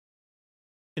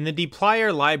In the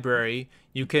dplyr library,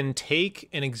 you can take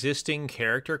an existing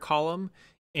character column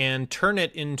and turn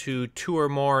it into two or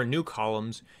more new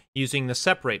columns using the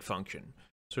separate function.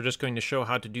 So we're just going to show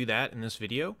how to do that in this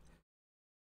video.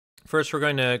 First, we're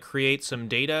going to create some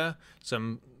data,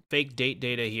 some fake date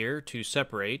data here to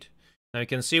separate. Now you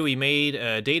can see we made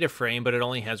a data frame, but it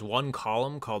only has one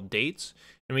column called dates.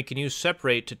 And we can use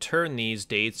separate to turn these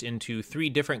dates into three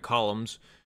different columns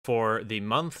for the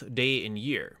month, day, and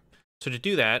year. So to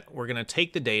do that, we're going to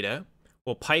take the data,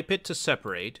 we'll pipe it to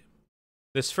separate.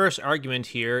 This first argument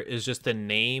here is just the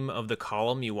name of the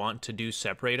column you want to do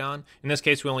separate on. In this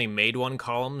case, we only made one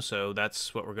column, so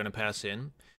that's what we're going to pass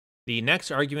in. The next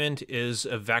argument is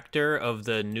a vector of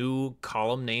the new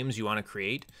column names you want to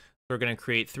create. We're going to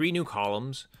create three new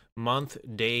columns, month,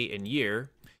 day, and year.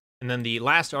 And then the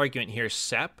last argument here,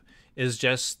 sep, is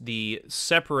just the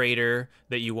separator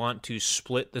that you want to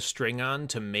split the string on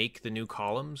to make the new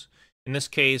columns. In this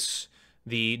case,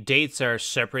 the dates are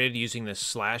separated using the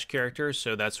slash character,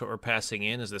 so that's what we're passing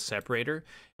in as the separator.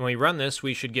 When we run this,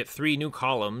 we should get three new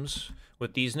columns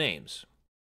with these names.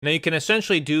 Now you can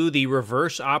essentially do the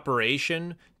reverse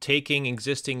operation, taking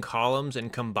existing columns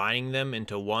and combining them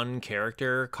into one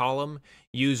character column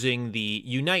using the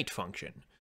unite function.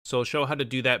 So I'll show how to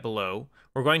do that below.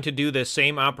 We're going to do the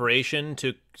same operation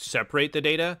to separate the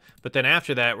data, but then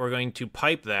after that, we're going to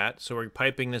pipe that. So we're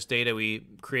piping this data we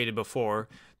created before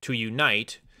to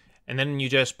unite, and then you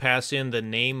just pass in the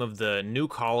name of the new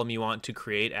column you want to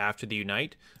create after the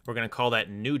unite. We're going to call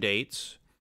that new dates,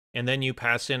 and then you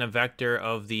pass in a vector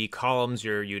of the columns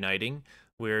you're uniting.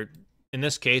 We're, in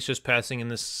this case, just passing in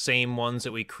the same ones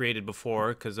that we created before,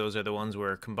 because those are the ones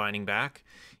we're combining back.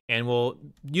 And we'll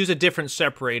use a different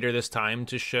separator this time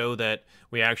to show that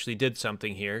we actually did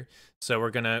something here. So we're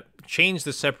going to change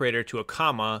the separator to a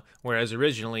comma, whereas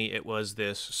originally it was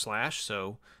this slash.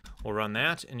 So we'll run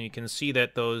that, and you can see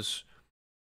that those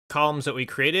columns that we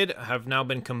created have now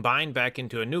been combined back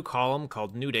into a new column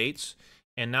called new dates.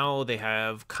 And now they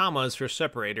have commas for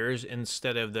separators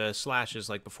instead of the slashes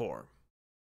like before.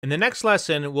 In the next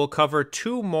lesson, we'll cover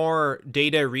two more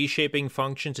data reshaping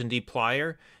functions in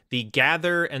dplyr, the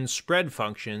gather and spread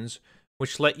functions,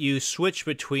 which let you switch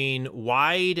between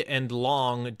wide and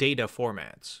long data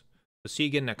formats. So see you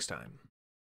again next time.